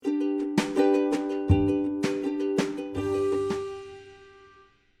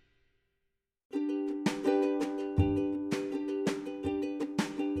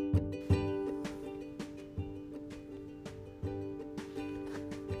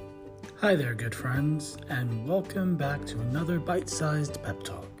Hi there, good friends, and welcome back to another bite-sized pep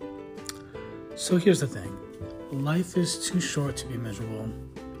talk. So here's the thing. Life is too short to be miserable.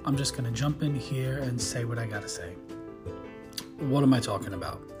 I'm just going to jump in here and say what I got to say. What am I talking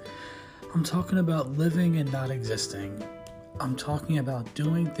about? I'm talking about living and not existing. I'm talking about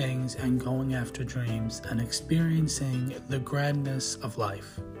doing things and going after dreams and experiencing the grandness of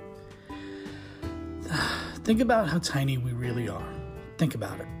life. Think about how tiny we really are. Think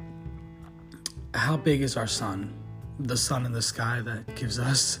about it. How big is our sun? The sun in the sky that gives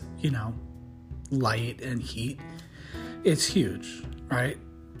us, light and heat. It's huge, right?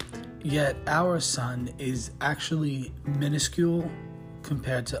 Yet our sun is actually minuscule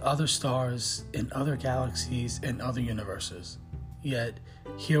compared to other stars in other galaxies and other universes. Yet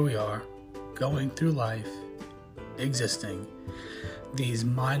here we are, going through life, existing. These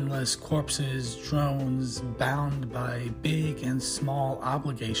mindless corpses, drones, bound by big and small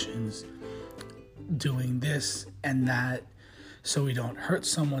obligations, doing this and that so we don't hurt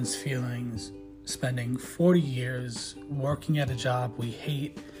someone's feelings, spending 40 years working at a job we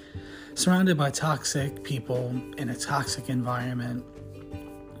hate, surrounded by toxic people in a toxic environment,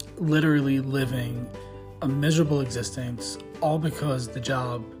 literally living a miserable existence, all because the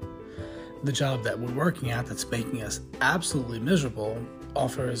job that we're working at that's making us absolutely miserable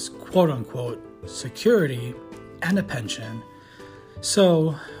offers quote-unquote security and a pension.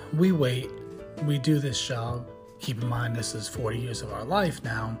 So we wait. We do this job. Keep in mind, this is 40 years of our life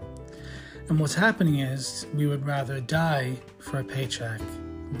now. And what's happening is we would rather die for a paycheck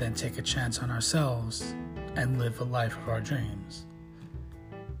than take a chance on ourselves and live a life of our dreams.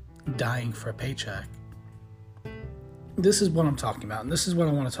 Dying for a paycheck. This is what I'm talking about, and this is what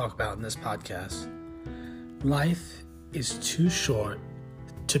I want to talk about in this podcast. Life is too short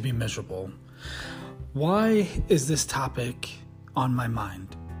to be miserable. Why is this topic on my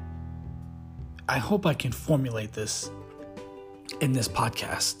mind? I hope I can formulate this in this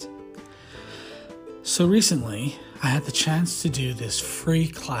podcast. So recently, I had the chance to do this free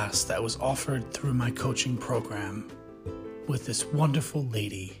class that was offered through my coaching program with this wonderful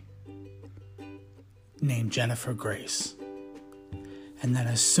lady named Jennifer Grace. And then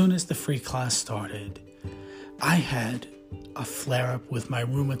as soon as the free class started, I had a flare-up with my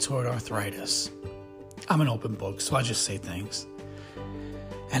rheumatoid arthritis. I'm an open book, so I just say things.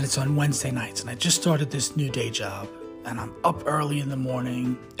 And it's on Wednesday nights, and I just started this new day job, and I'm up early in the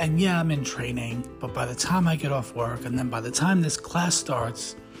morning, and yeah, I'm in training, but by the time I get off work, and then by the time this class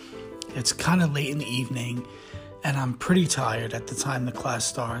starts, it's kind of late in the evening, and I'm pretty tired at the time the class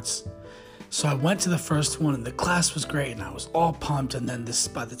starts. So I went to the first one, and the class was great, and I was all pumped, and then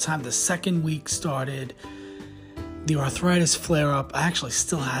by the time the second week started, the arthritis flare-up, I actually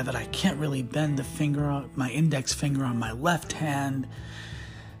still have it. I can't really bend my index finger on my left hand.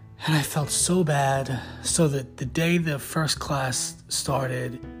 And I felt so bad, so that the day the first class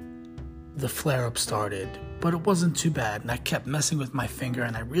started, the flare-up started. But it wasn't too bad, and I kept messing with my finger,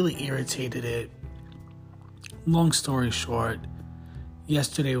 and I really irritated it. Long story short,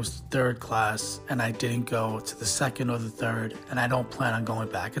 yesterday was the third class, and I didn't go to the second or the third, and I don't plan on going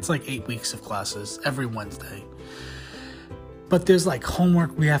back. It's like 8 weeks of classes every Wednesday. But there's like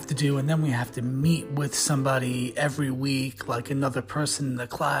homework we have to do, and then we have to meet with somebody every week, like another person in the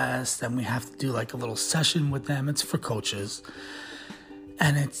class. Then we have to do like a little session with them. It's for coaches.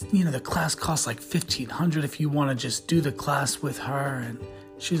 And it's, the class costs like $1,500 if you want to just do the class with her. And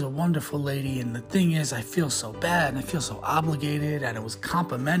she's a wonderful lady. And the thing is, I feel so bad and I feel so obligated. And it was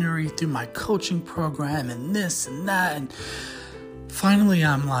complimentary through my coaching program and this and that. And finally,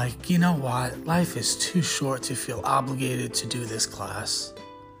 I'm like, you know what? Life is too short to feel obligated to do this class.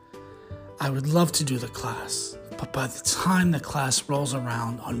 I would love to do the class, but by the time the class rolls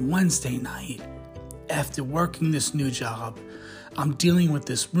around on Wednesday night, after working this new job, I'm dealing with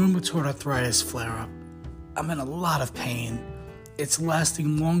this rheumatoid arthritis flare-up. I'm in a lot of pain. It's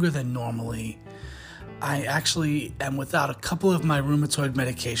lasting longer than normally. I actually am without a couple of my rheumatoid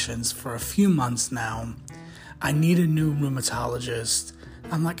medications for a few months now. I need a new rheumatologist.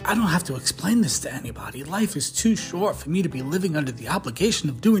 I'm like, I don't have to explain this to anybody. Life is too short for me to be living under the obligation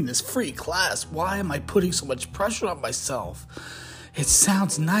of doing this free class. Why am I putting so much pressure on myself? It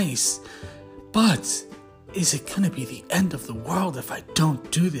sounds nice, but is it going to be the end of the world if I don't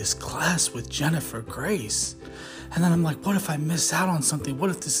do this class with Jennifer Grace? And then I'm like, what if I miss out on something? What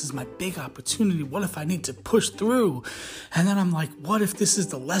if this is my big opportunity? What if I need to push through? And then I'm like, what if this is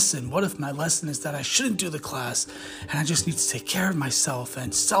the lesson? What if my lesson is that I shouldn't do the class and I just need to take care of myself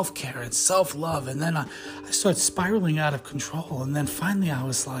and self-care and self-love? And then I start spiraling out of control. And then finally I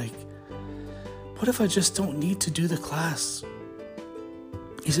was like, what if I just don't need to do the class?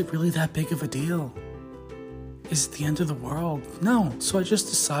 Is it really that big of a deal? Is it the end of the world? No. So I just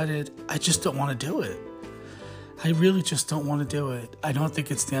decided I just don't want to do it. I really just don't want to do it. I don't think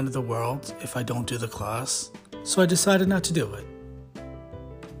it's the end of the world if I don't do the class. So I decided not to do it.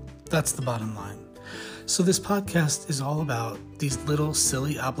 That's the bottom line. So this podcast is all about these little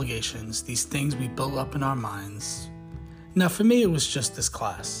silly obligations, these things we build up in our minds. Now for me, it was just this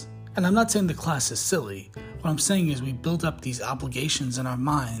class. And I'm not saying the class is silly. What I'm saying is we build up these obligations in our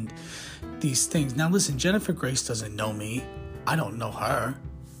mind, these things. Now listen, Jennifer Grace doesn't know me. I don't know her.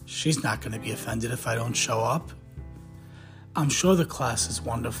 She's not going to be offended if I don't show up. I'm sure the class is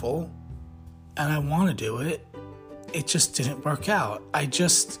wonderful, and I want to do it. It just didn't work out.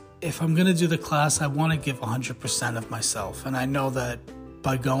 If I'm going to do the class, I want to give 100% of myself. And I know that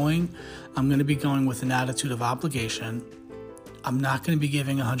by going, I'm going to be going with an attitude of obligation. I'm not going to be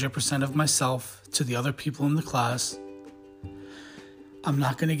giving 100% of myself to the other people in the class. I'm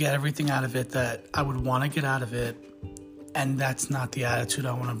not going to get everything out of it that I would want to get out of it. And that's not the attitude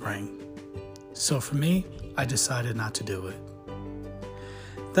I want to bring. So for me, I decided not to do it.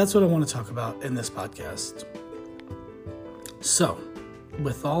 That's what I want to talk about in this podcast. So,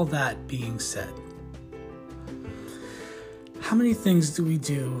 with all that being said, how many things do we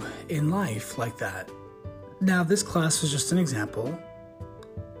do in life like that? Now, this class was just an example,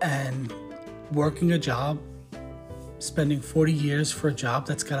 and working a job, spending 40 years for a job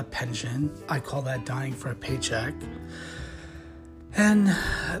that's got a pension, I call that dying for a paycheck. And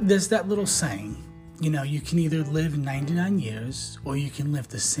there's that little saying, you can either live 99 years or you can live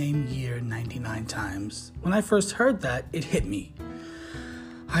the same year 99 times. When I first heard that, it hit me.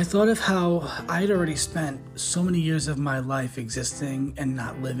 I thought of how I'd already spent so many years of my life existing and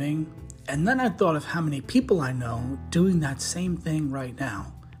not living. And then I thought of how many people I know doing that same thing right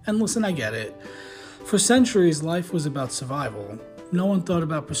now. And listen, I get it. For centuries, life was about survival. No one thought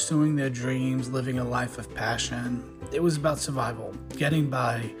about pursuing their dreams, living a life of passion. It was about survival, getting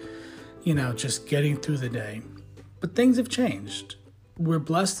by, just getting through the day. But things have changed. We're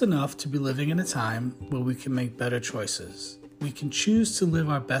blessed enough to be living in a time where we can make better choices. We can choose to live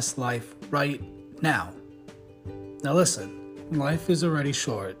our best life right now. Now listen, life is already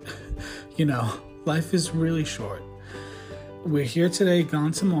short. Life is really short. We're here today,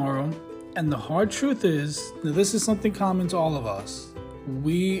 gone tomorrow. And the hard truth is, now this is something common to all of us.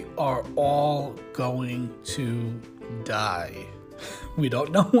 We are all going to die. We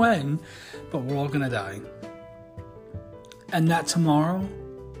don't know when, but we're all going to die. And that tomorrow,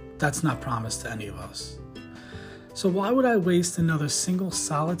 that's not promised to any of us. So why would I waste another single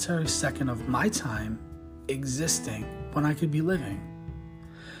solitary second of my time existing when I could be living?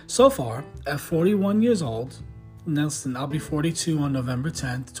 So far, at 41 years old, listen, I'll be 42 on November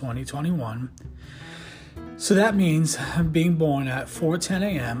 10th, 2021. So that means being born at 4:10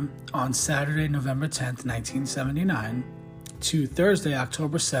 a.m. on Saturday, November 10th, 1979 to Thursday,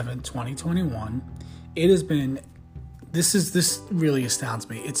 October 7th, 2021. This really astounds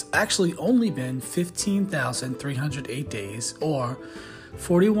me. It's actually only been 15,308 days, or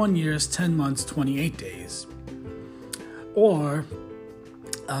 41 years, 10 months, 28 days. Or,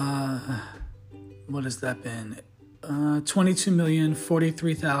 what has that been?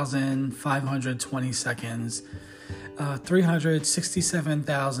 22,043,520 seconds,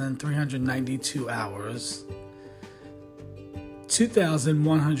 367,392 hours,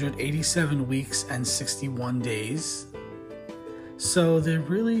 2,187 weeks and 61 days. So there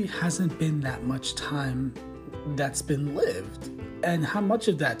really hasn't been that much time that's been lived. And how much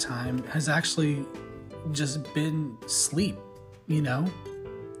of that time has actually just been sleep,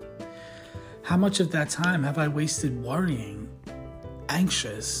 How much of that time have I wasted worrying,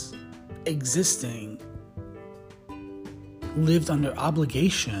 anxious, existing, lived under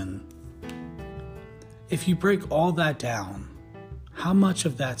obligation? If you break all that down, how much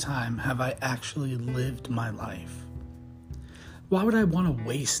of that time have I actually lived my life? Why would I want to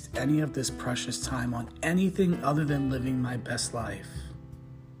waste any of this precious time on anything other than living my best life?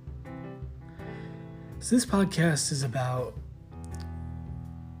 So this podcast is about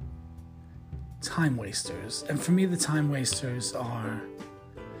time wasters. And for me, the time wasters are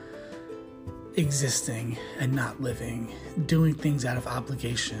existing and not living, doing things out of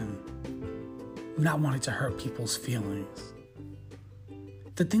obligation, not wanting to hurt people's feelings.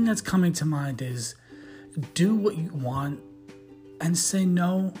 The thing that's coming to mind is do what you want and say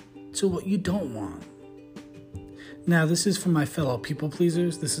no to what you don't want. Now, this is for my fellow people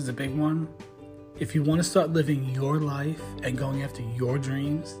pleasers. This is a big one. If you want to start living your life and going after your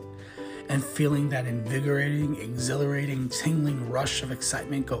dreams and feeling that invigorating, exhilarating, tingling rush of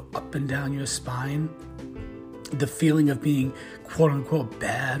excitement go up and down your spine, the feeling of being quote unquote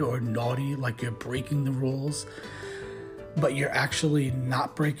bad or naughty, like you're breaking the rules, but you're actually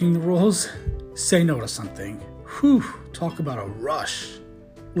not breaking the rules. Say no to something. Whew, talk about a rush.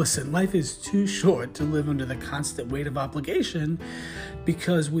 Listen, life is too short to live under the constant weight of obligation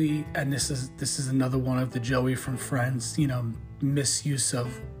because and this is another one of the Joey from Friends, misuse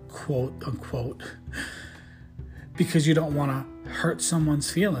of quote unquote, because you don't want to hurt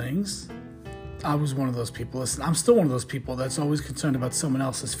someone's feelings. I was one of those people. Listen, I'm still one of those people that's always concerned about someone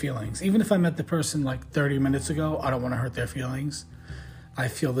else's feelings. Even if I met the person like 30 minutes ago, I don't want to hurt their feelings. I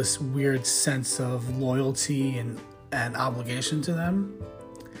feel this weird sense of loyalty and obligation to them.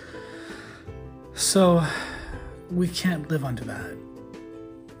 So we can't live under that.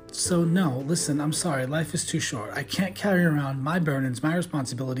 So no, listen, I'm sorry, life is too short. I can't carry around my burdens, my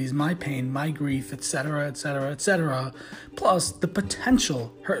responsibilities, my pain, my grief, etc., etc., etc., plus the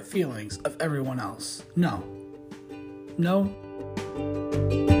potential hurt feelings of everyone else. No.